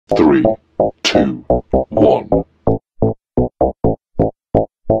3, 2, 1.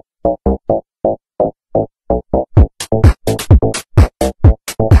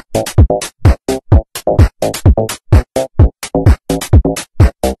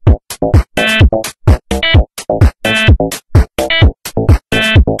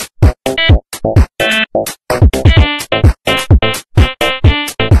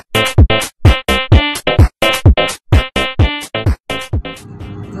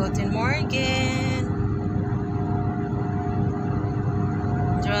 Guten Morgen.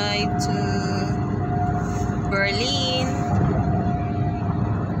 Drive to Berlin.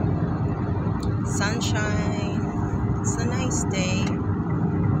 Sunshine. It's a nice day.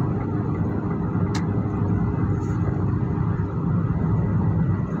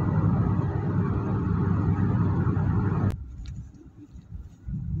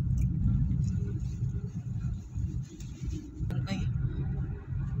 Ay.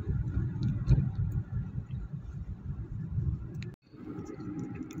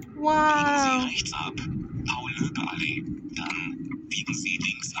 Wow. Rechts ab, Paul-Löbe-Allee. Dann biegen Sie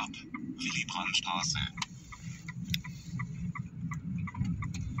links ab, Willy-Brandt-Straße.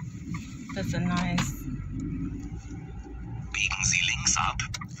 That's a nice. Biegen Sie links ab,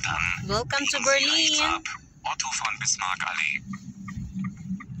 dann Welcome to biegen Sie rechts Berlin. ab, Otto von Bismarck-Allee.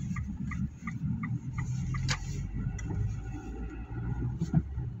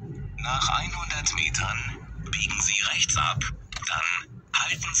 Nach 100 Metern biegen Sie rechts ab, dann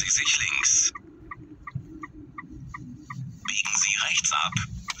halten Sie sich links. Biegen Sie rechts ab,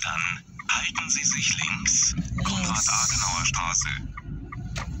 dann halten Sie sich links. Konrad-Adenauer Straße.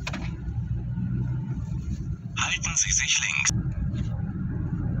 Halten Sie sich links.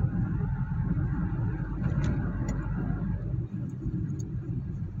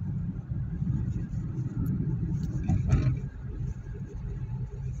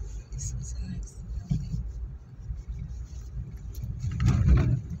 This is nice.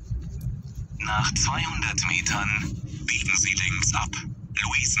 Nach 200 Metern biegen Sie links ab,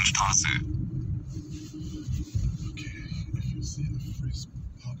 Luisenstraße. Okay, if you see the free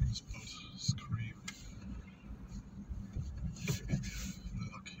parking spot, scream. If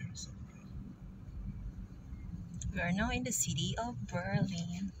lucky or something. We are now in the city of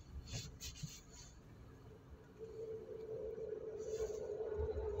Berlin.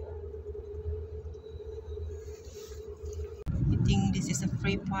 I think this is a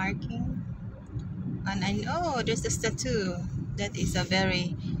free parking. And I know there's a statue. That is a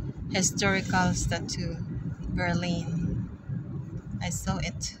very historical statue. Berlin. I saw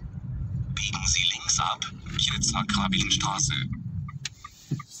it. Biegen Sie links ab, Yitzhak-Rabin-Straße.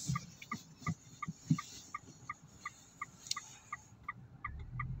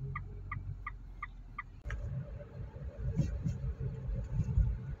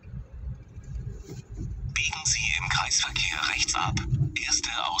 Biegen Sie im Kreisverkehr rechts ab, erste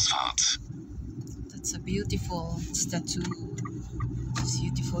Ausfahrt. That's a beautiful statue.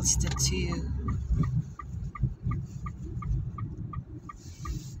 Beautiful statue.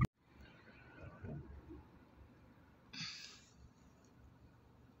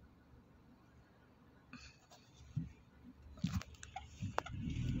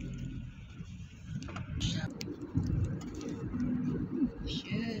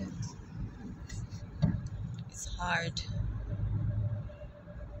 Shit. It's hard.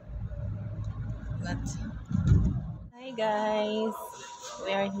 But hi guys.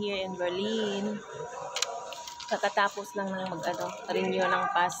 We are here in Berlin. Kakatapos lang ng renew ng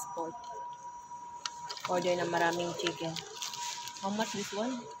passport. Order na maraming chicken. How much this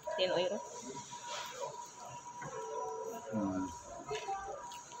one? 10 euro?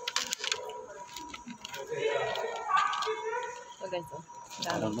 So guys,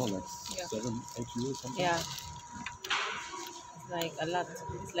 I don't know, like Yeah. 7, 8 euros something? Yeah. It's like a lot.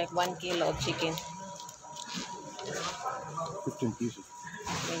 It's like 1 kilo of chicken. 15 pieces.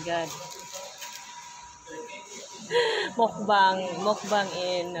 Oh my god. Mukbang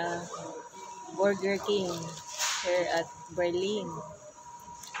in Burger King here at Berlin.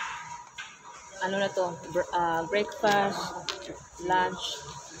 Ano na to? Breakfast, lunch.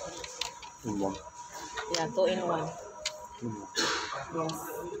 In one. Yeah, 2 in 1. In one. Yes.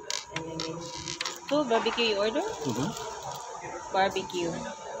 And then 2 barbecue you order? Barbecue.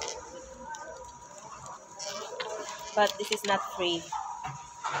 But this is not free.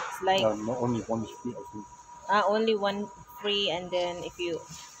 It's like No, only one is free, I think. only one free, and then if you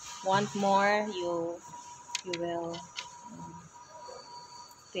want more, you will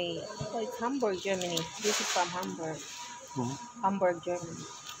pay. Oh, it's Hamburg, Germany. This is from Hamburg. Hamburg, Germany.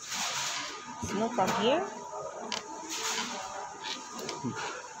 It's not from here.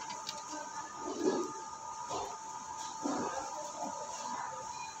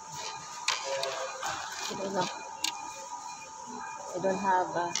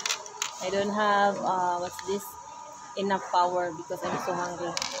 I don't have what's this, enough power because I'm so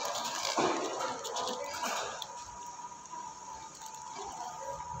hungry.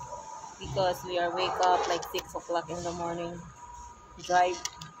 Because we are wake up like 6 o'clock in the morning, drive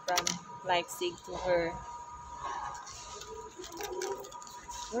from Leipzig to her.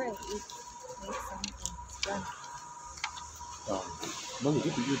 Where I eat something. It's done. No, you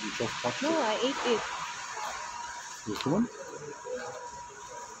didn't. You just touched No, it. I ate it. This one?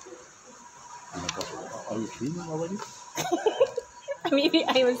 Oh my God. Are you cleaning already? Maybe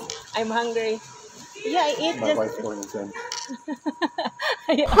I'm hungry. Yeah, I ate My just. wife's going insane.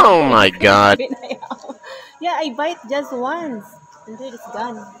 Oh my god. Yeah, I bite just once. And then it's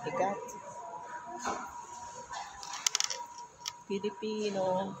done. I got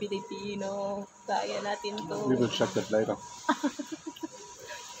Filipino. Kaya natin We will to. check that later.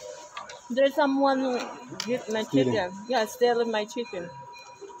 There's someone who get my Stealing. chicken. Yeah, stealing my chicken.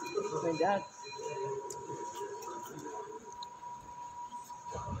 Oh my God.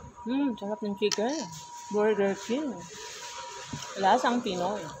 Sarap ng chicken. Burger King. Lasang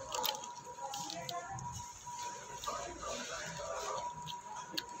Pinoy.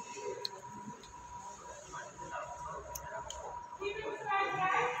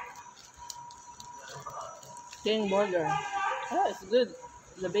 King burger. Oh, it's good.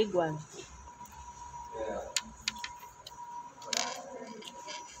 The big one.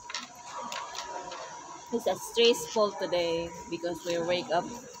 It's a stressful today because we wake up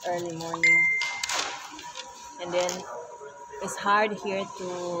early morning. And then it's hard here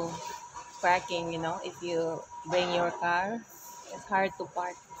to parking, if you bring your car. It's hard to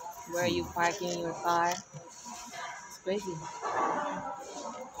park where you parking your car. It's crazy.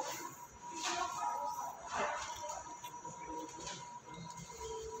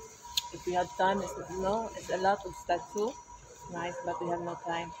 If we had time, it's a lot of statue. Nice, but we have no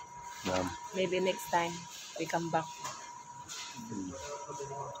time. Yeah. Maybe next time we come back.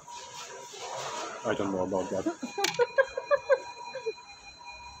 I don't know about that.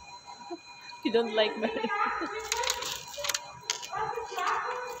 You don't like that?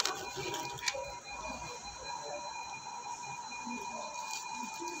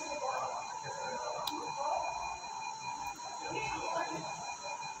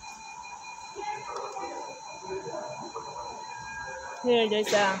 Here,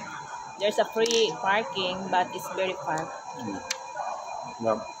 there's a free parking, but it's very far.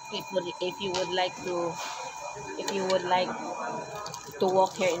 Yeah. If you would like to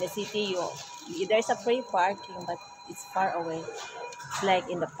walk here in the city, there's a free parking, but it's far away. It's like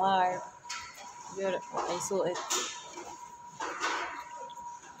in the park. I saw it.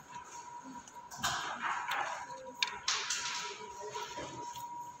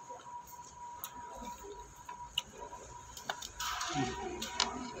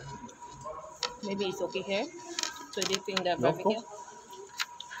 Maybe it's okay here to dip in the No, of barbecue. course.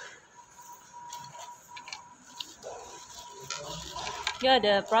 Yeah,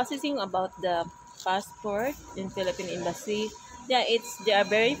 the processing about the passport in Philippine Embassy. Yeah, they are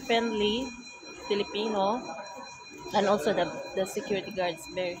very friendly Filipino, and also the security guards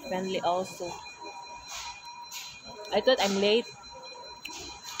very friendly also. I thought I'm late,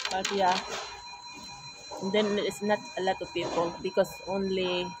 but yeah. And then it's not a lot of people because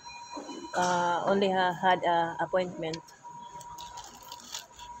only had a appointment.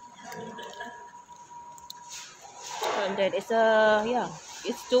 And then it's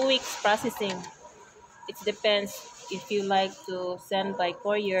 2 weeks processing. It depends if you like to send by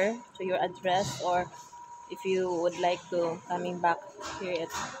courier to your address or if you would like to coming back here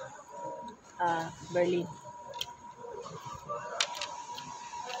at Berlin.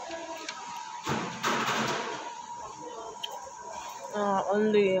 Uh,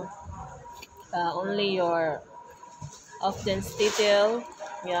 only only your offense detail,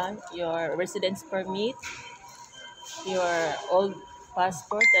 yeah, your residence permit, your old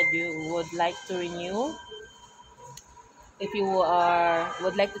passport that you would like to renew. If you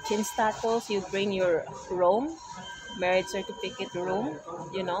would like to change status, you bring your Rome marriage certificate Rome.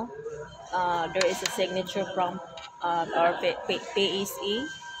 You know, there is a signature from our PSE.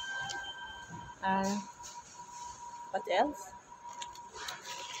 Uh, what else?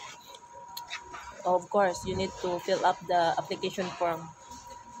 Of course, you need to fill up the application form,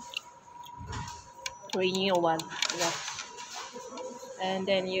 renewal. Yeah. And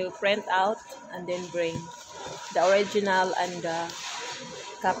then you print out and then bring the original and the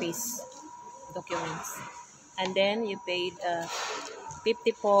copies documents. And then you paid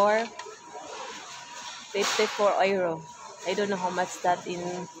 54 euro. I don't know how much that in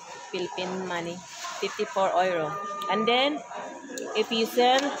Philippine money. 54 euro. And then If you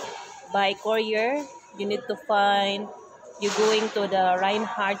send by courier, you need to find, you're going to the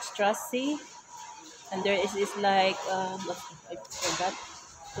Reinhardtstrasse, and there is like, I forgot,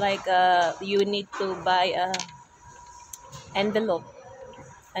 like you need to buy a envelope,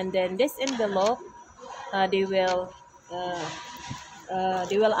 and then this envelope, uh, they will uh,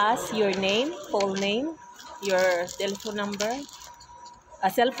 they will ask your name, full name, your telephone number, a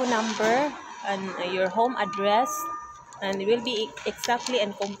cell phone number, and your home address, and it will be exactly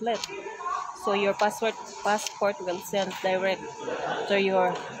and complete. So your passport will send direct to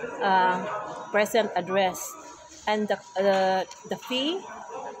your uh, present address, and the fee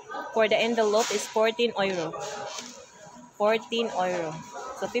for the envelope is 14 euro. 14 euro.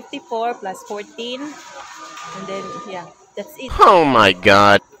 So 54 plus 14, and then yeah, that's it. Oh my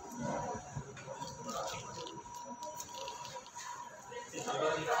god.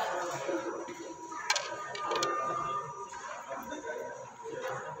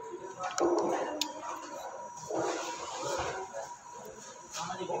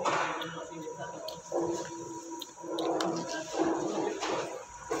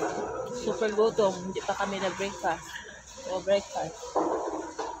 Super gutom, hindi pa kami nag-breakfast. So breakfast.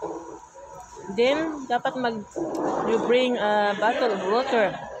 Then dapat you bring a bottle of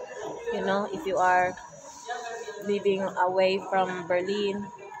water. You know, if you are living away from Berlin,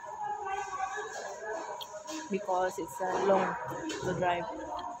 because it's long to drive.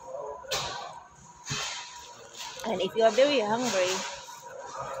 And if you are very hungry,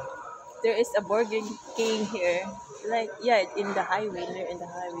 there is a Burger King here. Like, yeah, in the highway, near in the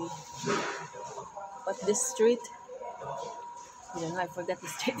highway. But this street, I don't know, I forgot the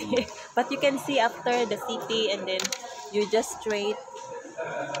street here. But you can see after the city, and then you just straight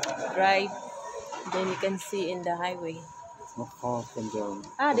drive. Then you can see in the highway. It's not far from the.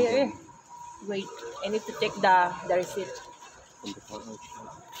 Ah, there. Wait, I need to check the receipt. From the car.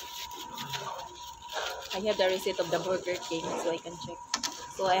 I have the receipt of the Burger King, so I can check.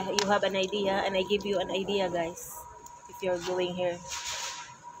 So you have an idea, and I give you an idea, guys, if you're going here.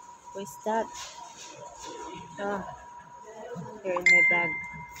 Where's that? Ah, here in my bag.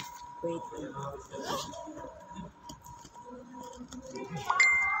 Wait.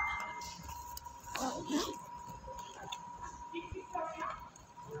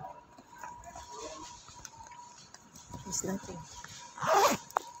 There's nothing.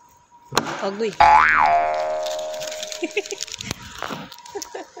 Ugly.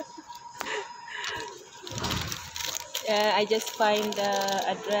 I just find the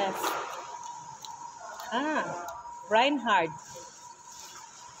address. Ah, Reinhard.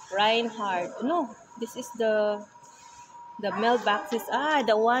 No, this is the mailboxes. Ah,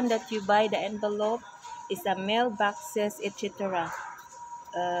 the one that you buy the envelope is the mailboxes, etc.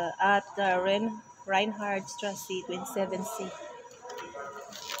 At the Reinhardtstrasse 27C.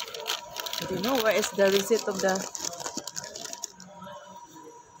 I don't know where is the receipt of the.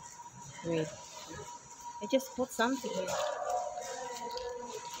 Wait, I just put something here.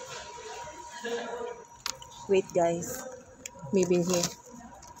 Wait, guys, maybe here.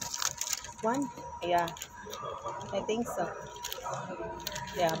 One? Yeah, I think so.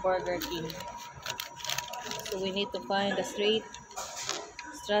 Yeah, Burger King. So we need to find the street.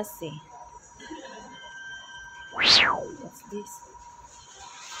 Strasse. What's this?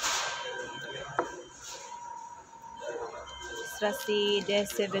 Strasse des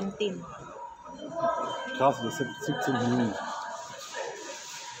 17. Straße des 17. Juni.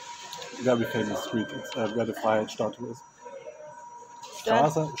 Very famous street. It's where the Freiheitsstatue is.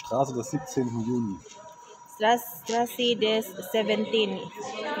 Straße des 17. Juni. Strasse des 17.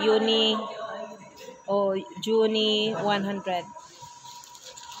 Juni. Oh, Juni 100.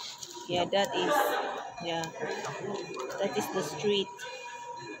 Yeah, that is. Yeah, that is the street.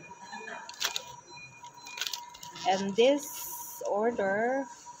 And this order,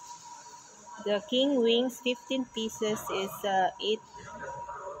 the king wings 15 pieces is 8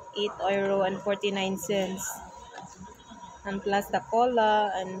 euro and 49 cents, and plus the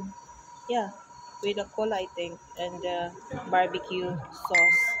cola, and yeah, with the cola I think, and the barbecue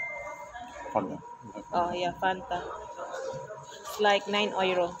sauce. Fanta. Oh yeah, Fanta. It's like 9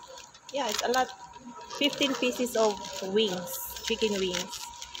 euro. Yeah, it's a lot. 15 pieces of wings, chicken wings,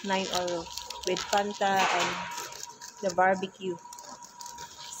 9 euro with Fanta and the barbecue.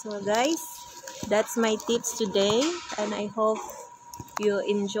 So guys, that's my tips today, and I hope you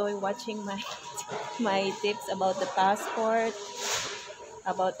enjoy watching my tips about the passport,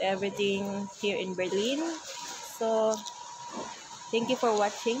 about everything here in Berlin. So thank you for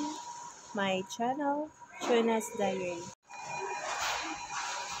watching my channel, Chuna's Diary.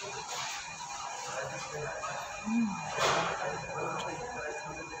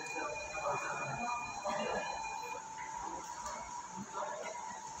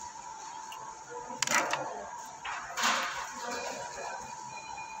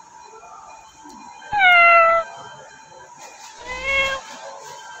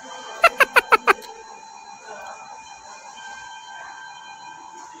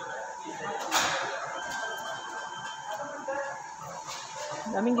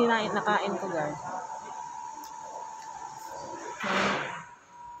 Daming nakain ko, guys.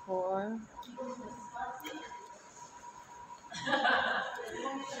 4.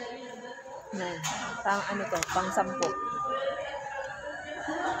 Nine. Pang ano to? Pang 10.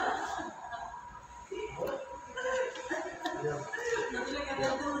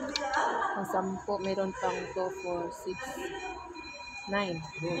 Pang 10. Meron pang 2, 4, 6, 9.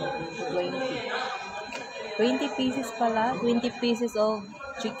 20. 20 pieces pala. 20 pieces of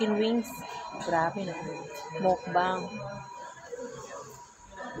chicken wings. Grabe na. Mukbang.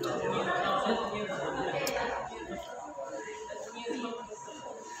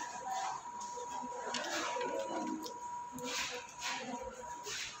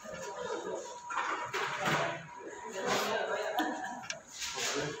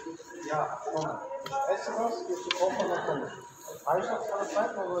 Ja, komm. Weißt du was? Gehst du Koffer noch kommen? Reicht das für eine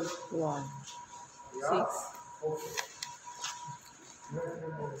Zeit? 1, 6.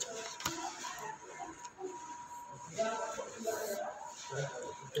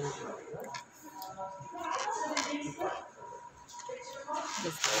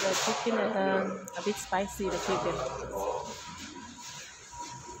 The chicken a bit spicy, the chicken.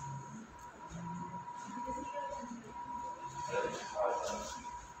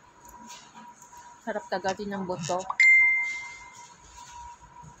 Sarap kagatin ng buto.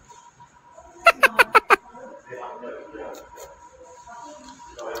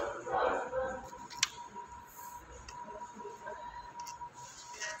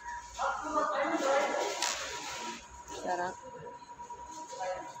 Sarap.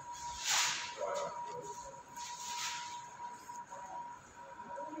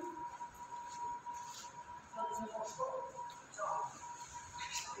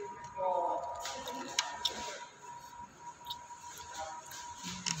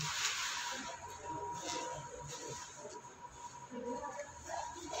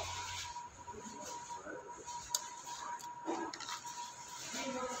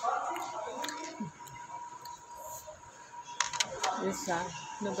 This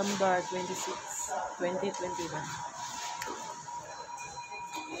November 26, 2021.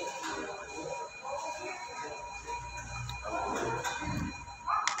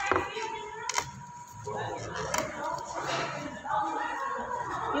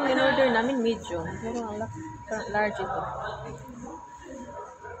 Yung in-order namin medium, pero ang large ito.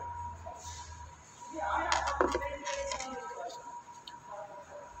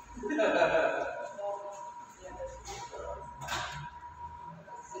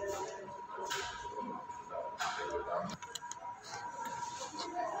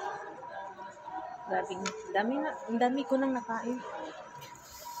 Ang dami ko nang nakain.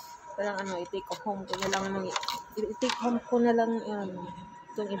 Parang i-take home ko na lang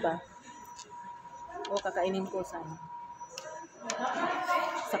itong iba. O kakainin ko sa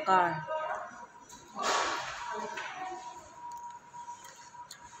car.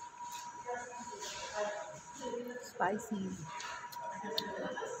 Spicy.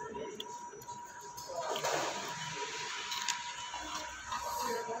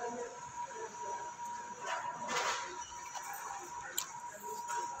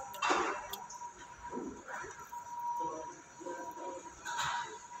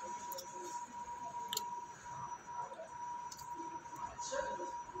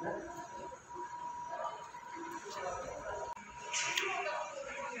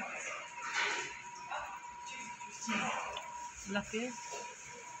 Laki.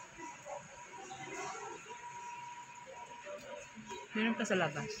 Meron pa sa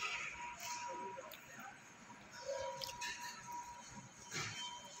labas.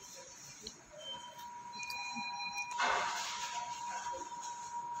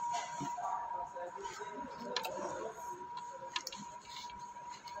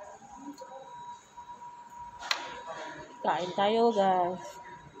 Kain tayo, guys.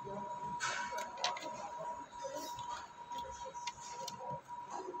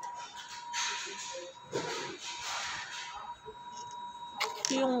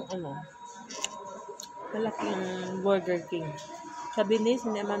 Ito yung malaking Burger King. Sa Binis,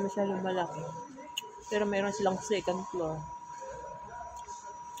 hindi naman masyadong malaki. Pero meron silang second floor.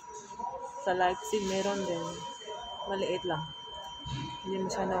 Sa Leipzig, meron din. Maliit lang. Hindi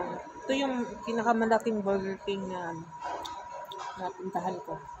masyadong. Ito yung pinakamalaking Burger King na napuntahan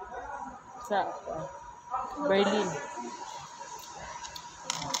ko. Sa Berlin.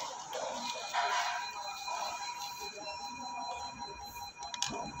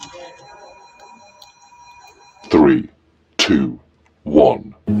 Three, two, one.